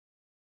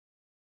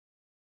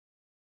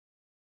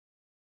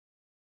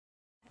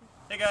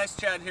Hey guys,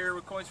 Chad here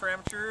with Coins for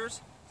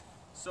Amateurs.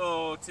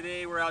 So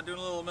today we're out doing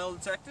a little metal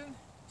detecting.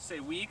 I say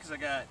we because I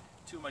got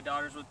two of my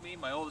daughters with me.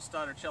 My oldest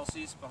daughter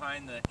Chelsea's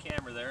behind the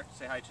camera there.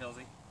 Say hi,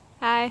 Chelsea.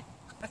 Hi.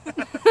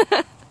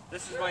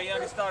 This is my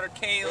youngest daughter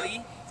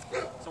Kaylee.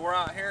 So we're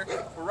out here.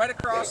 We're right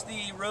across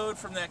the road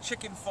from that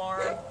chicken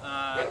farm.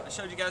 I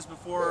showed you guys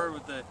before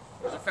with there's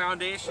a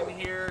foundation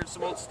here and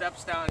some old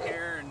steps down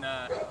here, and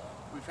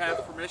we've had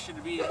permission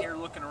to be in here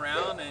looking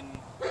around. And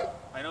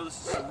I know this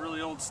is some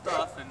really old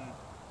stuff, and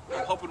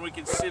I'm hoping we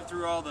can sift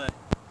through all the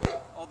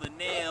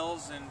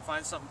nails and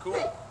find something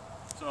cool.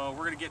 So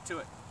we're gonna get to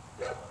it.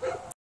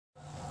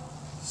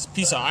 This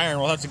piece of iron,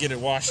 we'll have to get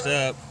it washed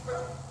up.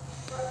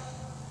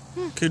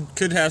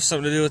 Could have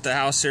something to do with the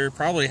house here.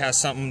 Probably has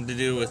something to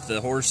do with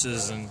the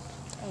horses and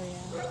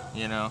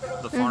you know,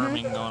 the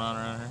farming going on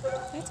around here.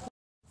 That's cool.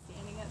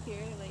 Standing up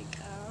here like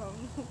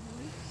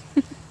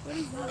what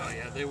is that? Oh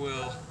yeah, they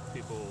will.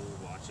 People will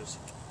watch us.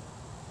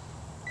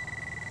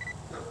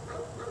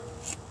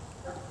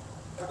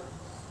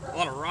 A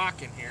lot of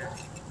rock in here.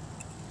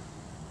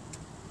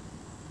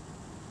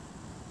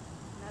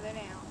 Another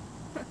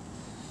nail.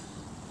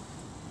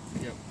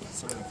 Yep,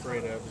 that's what I'm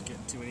afraid of, is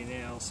getting too many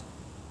nails.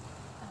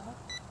 Oh.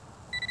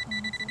 Is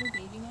that a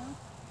baby nail?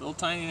 Little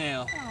tiny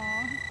nail.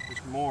 Aww.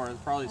 There's more, it's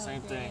probably the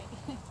same thing.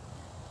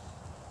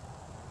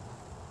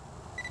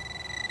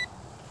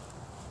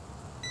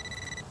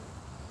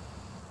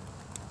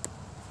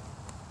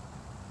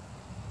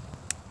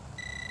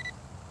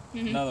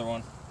 Another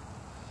one.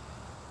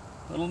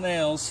 Little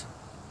nails.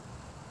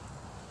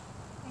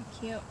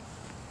 Cute.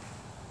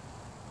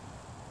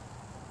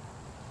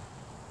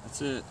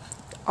 That's it.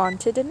 On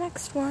to the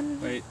next one.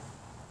 Wait.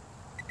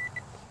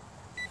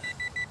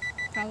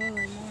 Probably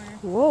more.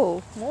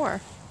 Whoa,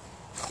 more.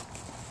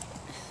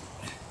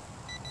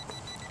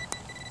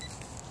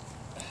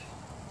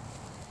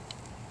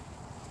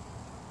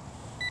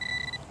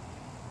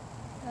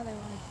 Another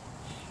one.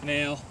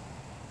 Nail.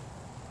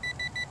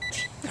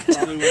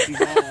 Probably what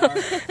these all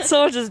are.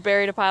 Someone just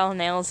buried a pile of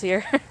nails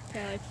here.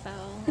 Yeah, like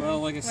fell. Well,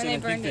 like I when said, they I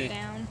burned think it they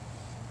down.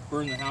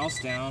 burned the house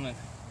down, and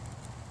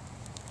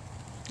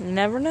You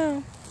never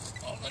know.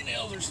 all the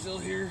nails are still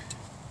here.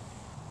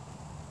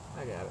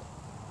 I got it.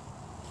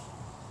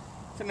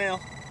 It's a nail.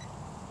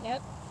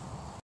 Yep.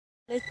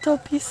 Little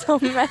piece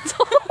of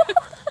metal.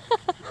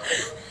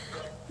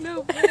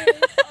 No, but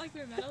it's not like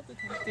we're metal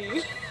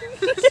detecting.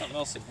 Something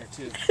else in here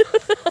too.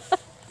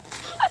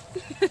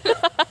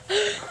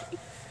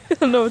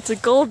 No, it's a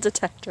gold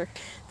detector.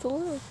 It's a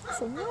little piece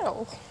of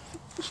metal.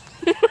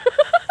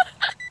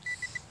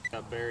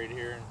 Got buried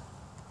here and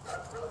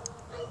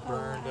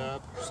burned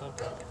up or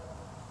something.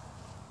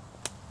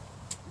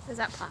 Is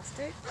that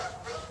plastic?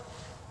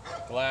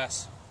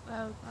 Glass.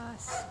 Oh,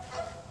 glass.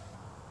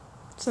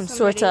 Some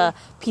sort of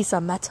piece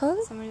of metal.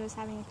 Somebody was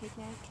having a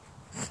picnic.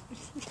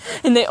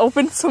 And they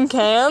opened some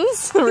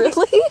cans?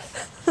 Really?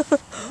 I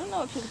don't know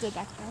what people did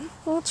back then.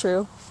 Well,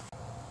 true.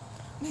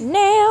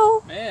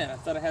 Nail. Man, I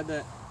thought I had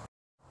that.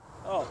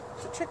 Oh,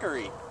 it's a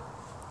chicory.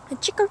 A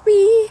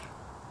chicory.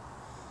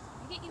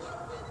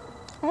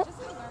 Oh. Just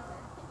a little darker.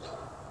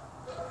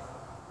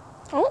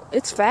 Oh,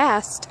 it's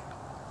fast.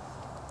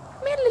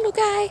 Come here, little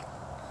guy.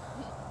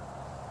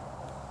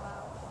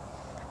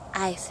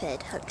 I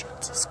fed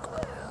hundreds of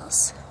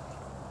squirrels.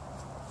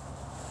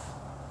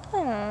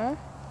 Aww.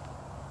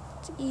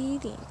 It's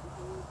eating.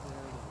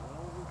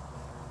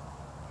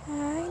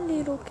 Hi,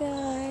 little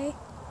guy.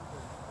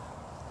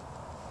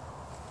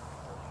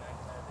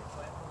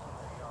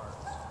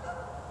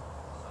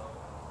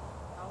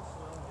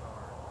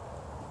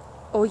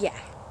 Oh yeah,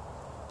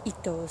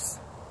 eat those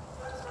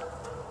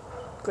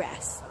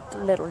grass,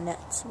 little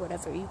nuts,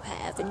 whatever you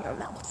have in your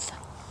mouth.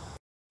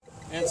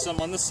 And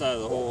some on this side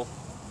of the hole.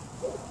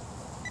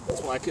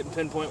 That's why I couldn't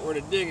pinpoint where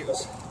to dig. It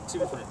was two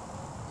different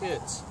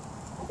hits.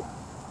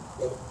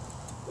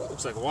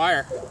 Looks like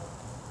wire.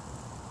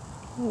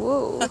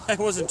 Whoa. It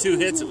wasn't two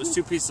hits, it was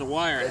two pieces of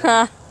wire.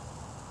 Huh.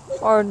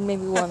 Or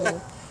maybe one.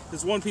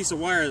 There's one piece of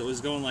wire that was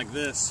going like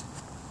this.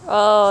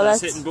 Oh, So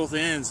that's it's hitting both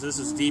ends. This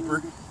is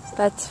deeper.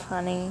 That's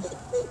funny.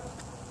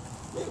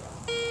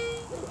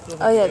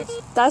 Oh yeah,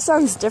 that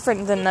sounds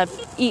different than the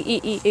e.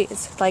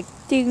 It's like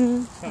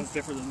ding. Sounds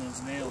different than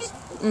those nails.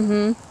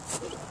 Mm-hmm.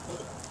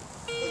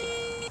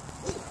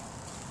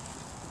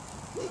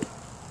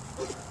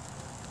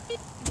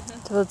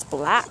 So it's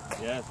black.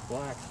 Yeah, it's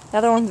black. The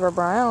other ones were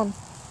brown.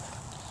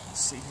 Let's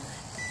see here.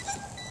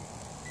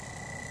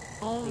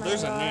 Oh my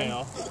There's God. a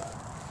nail.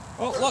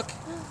 Oh, look.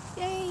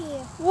 Yay!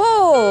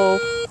 Whoa,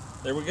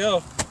 There we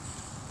go.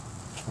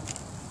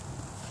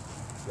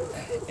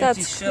 that's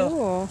Empty shell.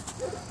 cool.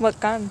 What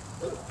gun?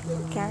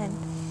 Gun.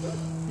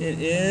 It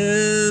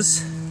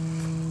is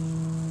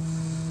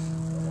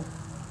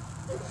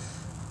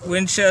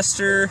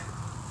Winchester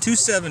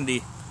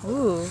 270.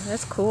 Ooh,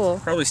 that's cool.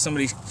 Probably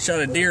somebody shot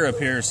a deer up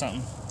here or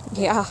something.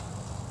 Yeah.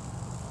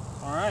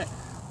 All right.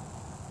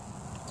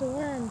 The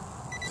worm.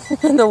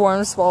 The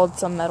worm swallowed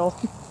some metal.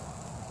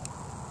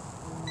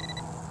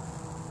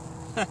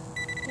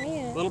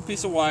 Damn. Little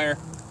piece of wire.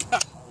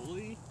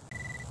 Golly.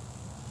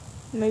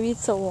 Maybe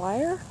it's a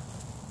wire?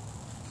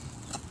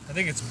 I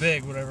think it's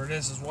big, whatever it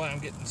is why I'm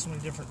getting so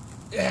many different...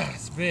 Yeah,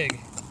 it's big.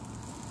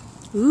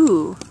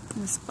 Ooh,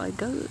 that's quite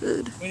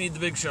good. We need the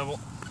big shovel.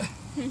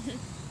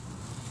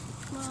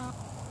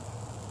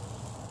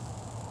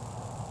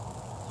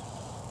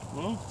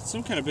 Well,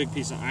 some kind of big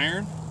piece of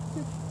iron.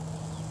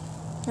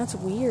 That's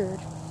weird.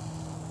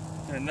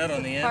 And a nut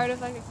on the end. Part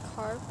of like a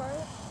car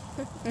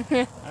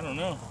part? I don't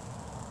know.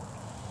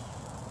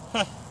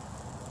 Huh.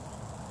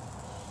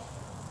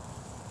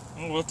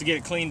 Well, we'll have to get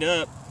it cleaned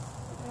up.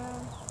 Yeah.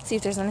 See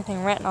if there's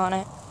anything written on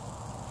it.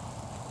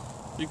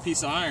 Big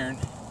piece of iron.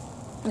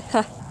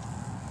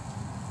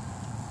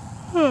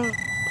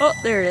 Oh,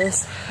 there it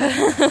is.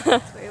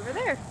 It's way over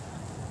there.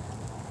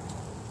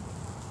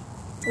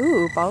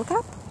 Ooh, bottle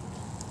cap?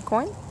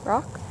 Coin?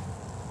 Rock?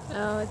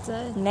 Oh, it's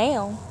a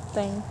Nail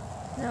thing.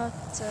 no,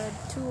 it's a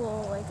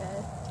tool like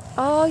a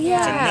Oh, It's a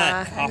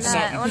yeah. nut off nut.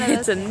 something. One of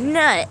It's a those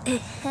nut.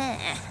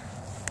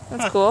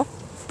 That's cool.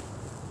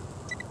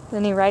 Is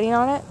any writing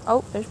on it?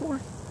 Oh, there's more.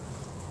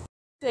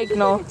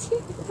 Signal.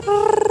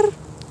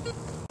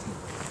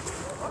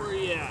 Where are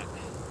you at?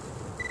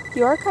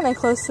 You are kind of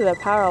close to the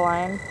power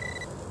line.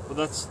 Well,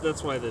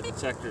 that's why the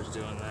detector's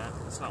doing that.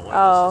 That's not why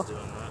Oh. this is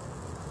doing that.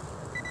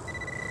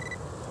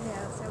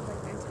 Yeah, it sounds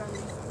like there's gonna be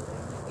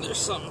something. There's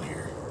something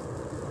here.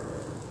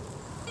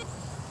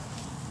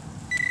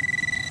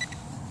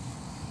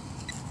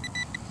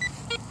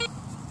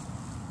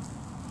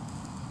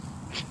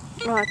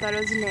 Oh, I thought it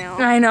was a nail.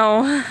 I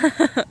know.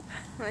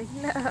 Like,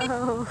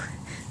 no,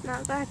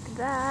 not back to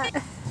that.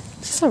 Is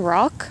this a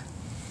rock?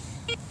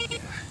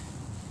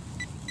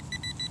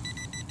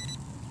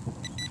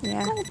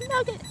 Yeah. Gold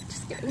nugget.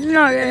 Just kidding.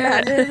 Nugget.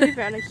 Imagine if we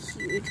found a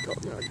huge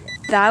gold nugget.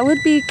 That would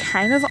be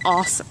kind of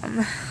awesome.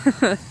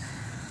 We'd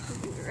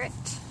be rich.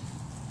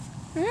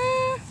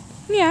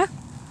 Yeah.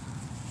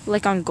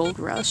 Like on Gold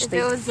Rush. If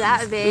it was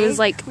that big, it was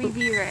like- we'd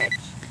be rich,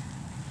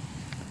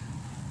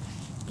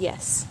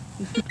 Yes.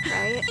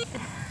 right?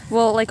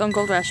 Well, like on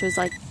Gold Rush, it was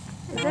like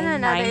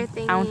Isn't 9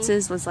 thingy-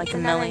 ounces was like it's a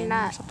another million or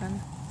nut.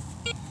 something.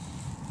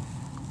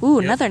 Ooh,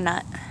 Yep. another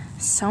nut.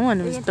 Someone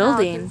You was can tell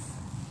building.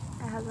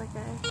 'cause it has like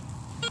a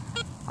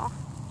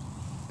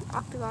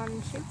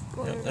octagon shape.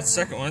 Yep, that's the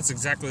second one. It's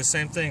exactly the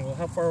same thing. Well,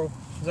 how far is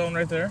that one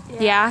right there?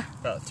 Yeah.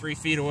 About 3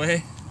 feet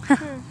away.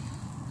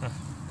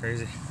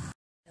 Crazy.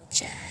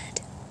 Chad.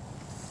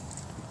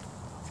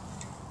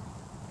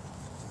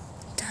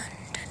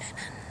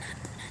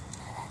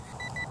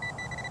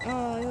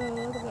 Oh,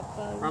 look at that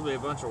bug. Probably a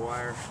bunch of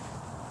wire.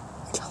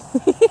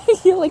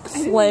 You like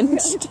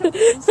flinched.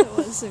 Yes, it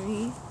was to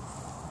me.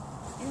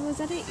 And was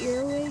that an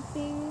earwig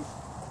thing?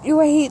 You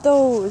hate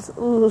those.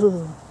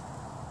 Ugh.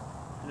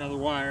 Another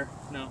wire.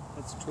 No,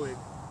 that's a twig.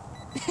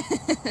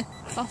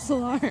 False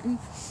alarm.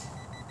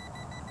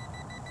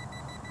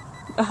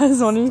 I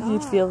was wondering if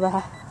you'd feel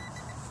that.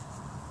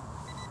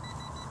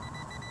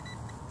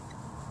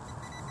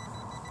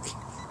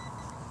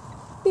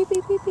 Beep,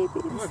 beep, beep, beep,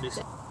 beep. There might be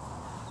some.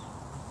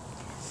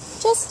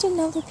 Just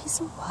another piece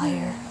of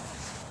wire.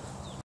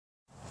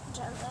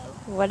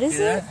 What is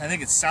Yeah, I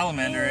think it's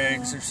salamander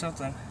eggs or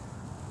something.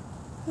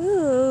 it?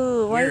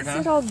 Ooh, why Weird, is huh?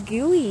 it all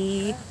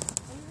gooey?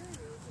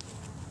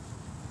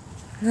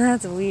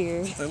 That's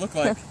weird. They look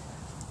like.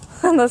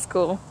 That's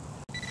cool.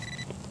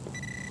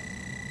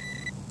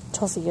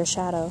 Chelsea, your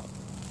shadow.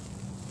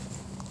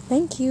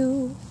 Thank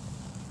you.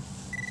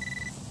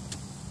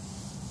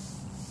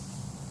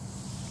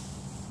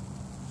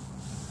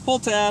 Pull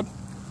tab.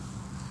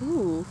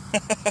 Ooh.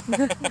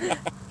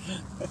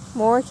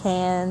 More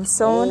cans.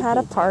 Someone had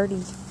a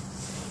party.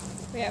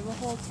 We have a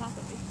whole top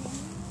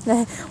of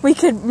it. We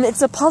could,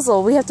 it's a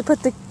puzzle. We have to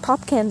put the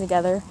pop can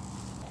together.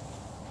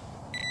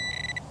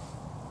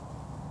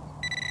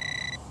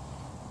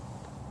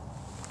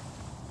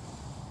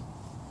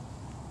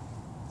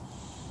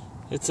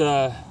 It's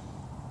it's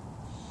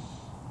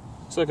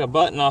like a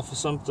button off of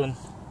something.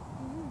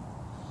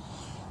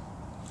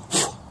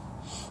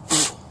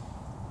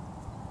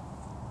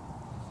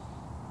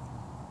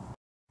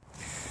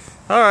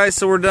 Alright,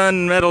 so we're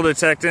done metal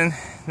detecting.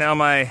 Now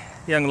my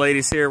young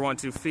ladies here want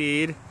to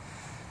feed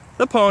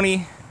the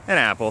pony an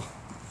apple.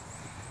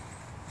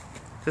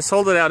 Just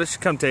hold it out, it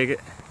should come take it.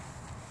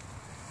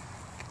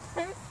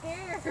 I'm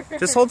scared.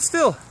 Just hold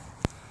still.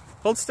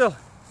 Hold still.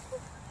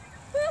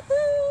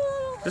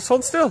 Just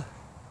hold still.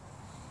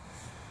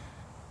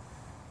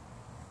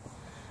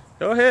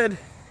 Go ahead.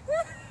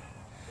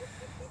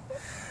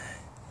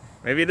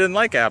 Maybe you didn't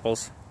like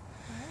apples.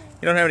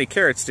 You don't have any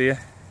carrots, do you?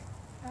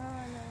 Oh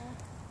no.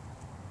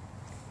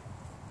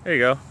 There you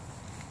go.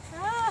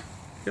 Ah,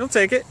 It'll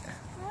take it.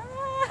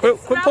 ah, Quit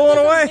it's not pulling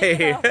because I'm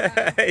big away.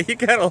 enough. You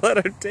gotta let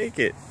her take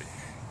it.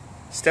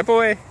 Step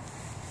away. I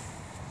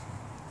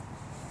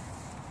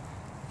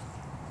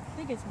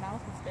think his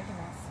mouth is big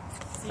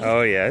enough.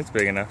 Oh yeah, it's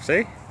big enough.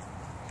 See?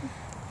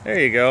 There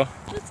you go.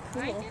 That's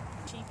cool.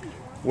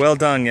 Well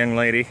done, young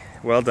lady.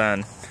 Well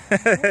done.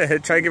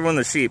 Try give one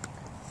the sheep.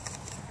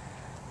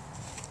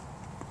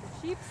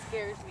 Sheep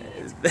scares me.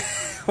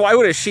 Why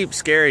would a sheep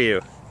scare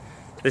you?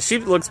 The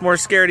sheep looks more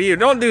scared of you.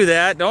 Don't do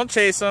that. Don't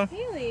chase them.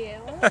 Haley,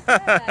 what was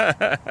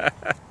that?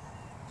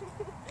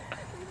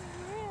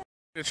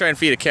 I'm gonna try and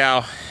feed a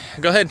cow.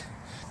 Go ahead.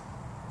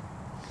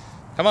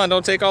 Come on,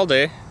 don't take all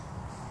day.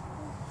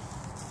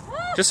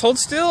 Just hold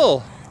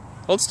still.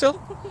 Hold still.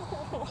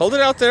 Hold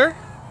it out there.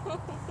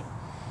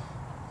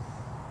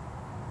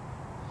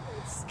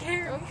 It's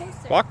scary.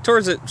 Walk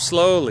towards it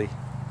slowly.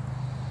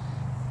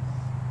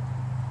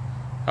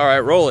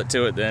 Alright, roll it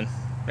to it then.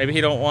 Maybe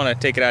he don't want to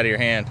take it out of your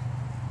hand.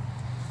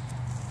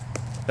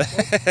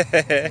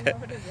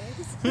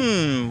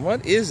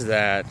 What is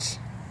that?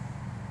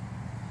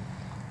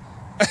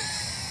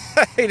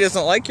 He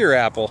doesn't like your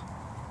apple.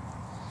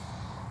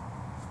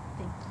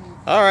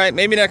 Alright,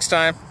 maybe next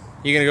time.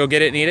 You gonna go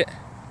get it and eat it?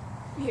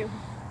 You.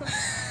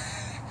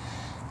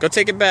 Go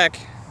take it back.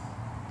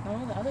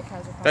 No, the other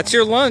cows are fine. That's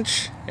your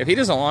lunch. If he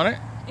doesn't want it,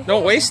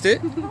 don't waste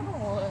it. No.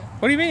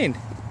 What do you mean?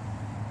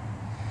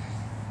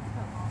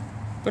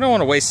 We don't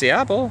want to waste the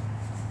apple.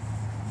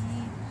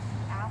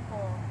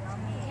 Apple,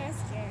 yummy. You're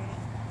scared.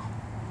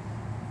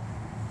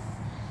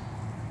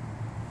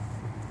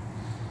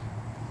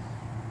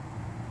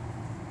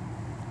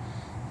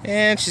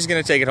 And she's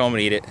gonna take it home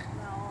and eat it. No.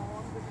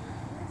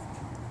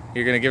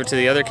 You're gonna give it to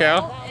the other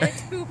cow?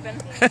 It's pooping.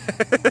 You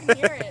can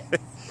hear it.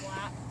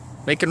 Slap.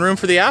 Making room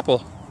for the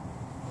apple.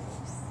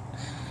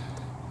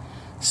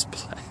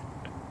 Splat.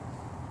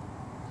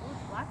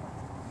 Black one.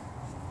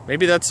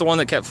 Maybe that's the one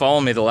that kept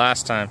following me the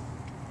last time.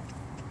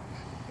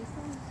 This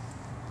one?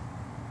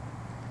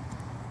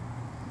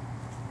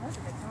 That's a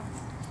good song.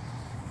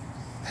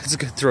 That's a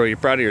good throw. You're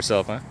proud of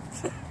yourself, huh?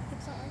 It's not like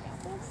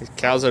apples? These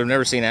cows have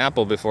never seen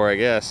apple before, I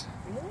guess.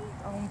 Really?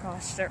 Oh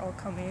gosh, they're all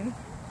coming.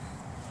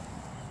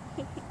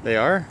 They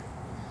are?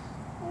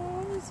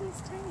 Oh, this is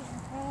tiny.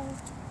 Oh,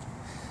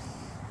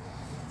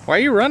 Why are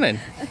you running?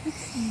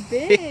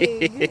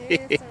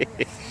 big.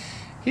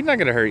 He's not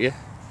gonna hurt you.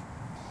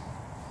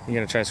 You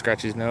gonna try to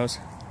scratch his nose?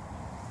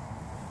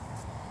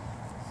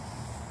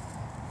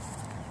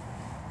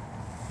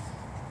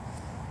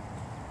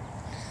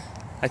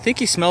 I think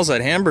he smells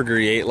that hamburger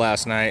he ate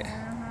last night.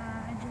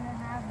 I didn't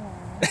have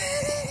one.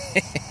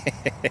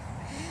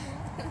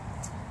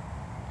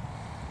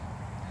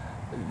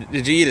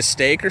 Did you eat a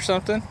steak or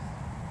something?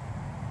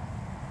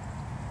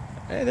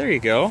 Hey, there you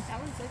go. That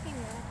one's looking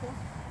really cool.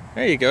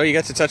 There you go. You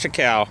got to touch a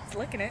cow. It's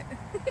licking it.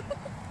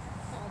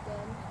 All good.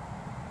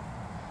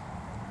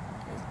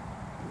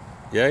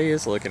 Yeah, he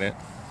is licking it.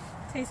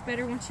 Tastes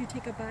better once you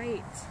take a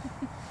bite.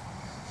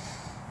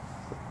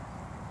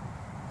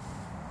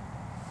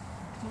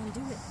 Come on, do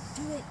it.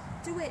 Do it.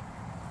 Do it.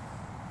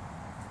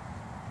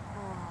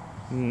 Oh,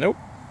 Nope.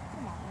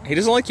 come on. He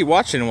doesn't like you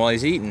watching him while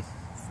he's eating.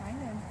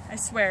 Simon. I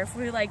swear, if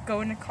we like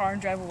go in the car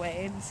and drive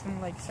away and just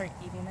gonna like start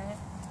eating it.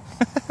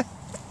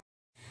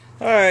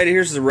 Alright,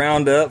 here's the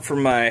roundup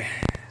from my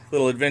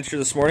little adventure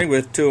this morning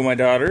with two of my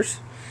daughters.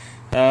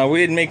 We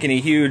didn't make any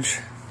huge,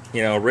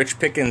 rich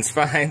pickings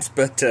finds,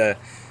 but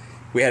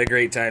we had a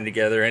great time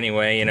together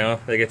anyway,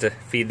 They get to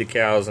feed the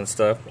cows and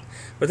stuff.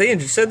 But they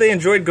said they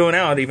enjoyed going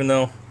out, even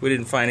though we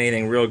didn't find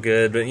anything real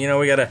good. But,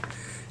 we got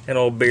an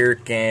old beer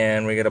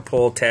can, we got a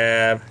pull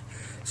tab,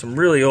 some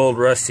really old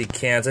rusty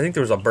cans. I think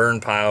there was a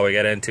burn pile we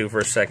got into for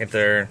a second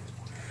there.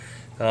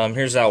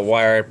 Here's that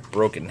wire. I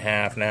broke it in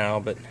half now,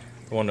 but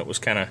the one that was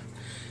kind of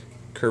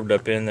curved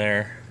up in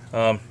there.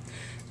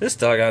 This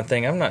doggone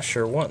thing, I'm not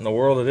sure what in the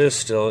world it is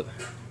still.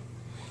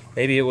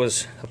 Maybe it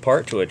was a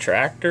part to a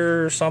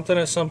tractor or something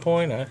at some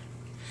point.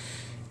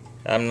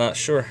 I'm not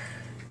sure.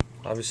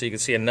 Obviously you can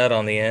see a nut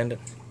on the end.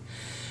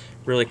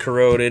 Really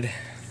corroded.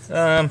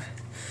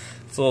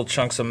 It's little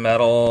chunks of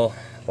metal.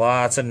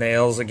 Lots of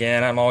nails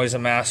again. I'm always a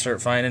master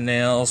at finding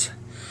nails.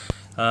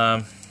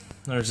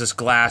 There's this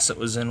glass that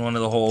was in one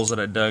of the holes that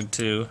I dug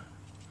too.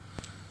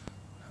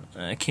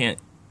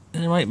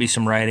 There might be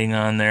some writing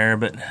on there,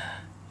 but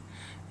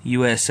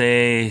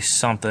USA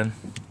something.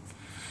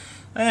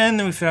 And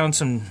then we found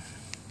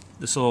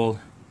this old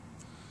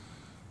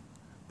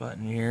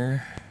button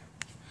here.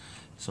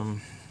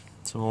 Some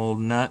old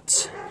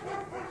nuts.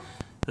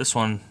 This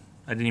one,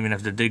 I didn't even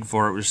have to dig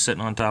for it. It was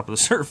sitting on top of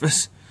the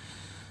surface.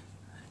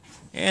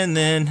 And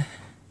then,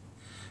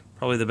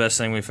 probably the best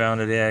thing we found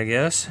today, I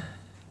guess.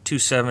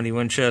 270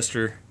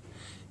 Winchester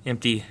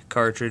empty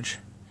cartridge.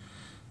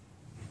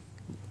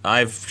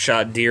 I've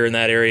shot deer in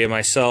that area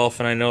myself,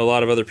 and I know a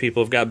lot of other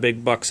people have got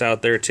big bucks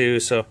out there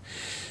too, so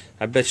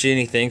I bet you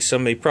anything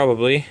somebody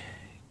probably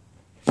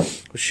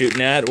was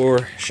shooting at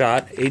or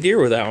shot a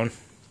deer with that one.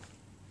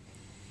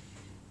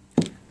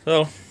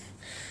 So,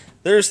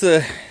 there's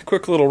the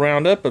quick little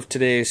roundup of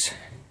today's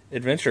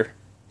adventure.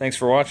 Thanks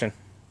for watching.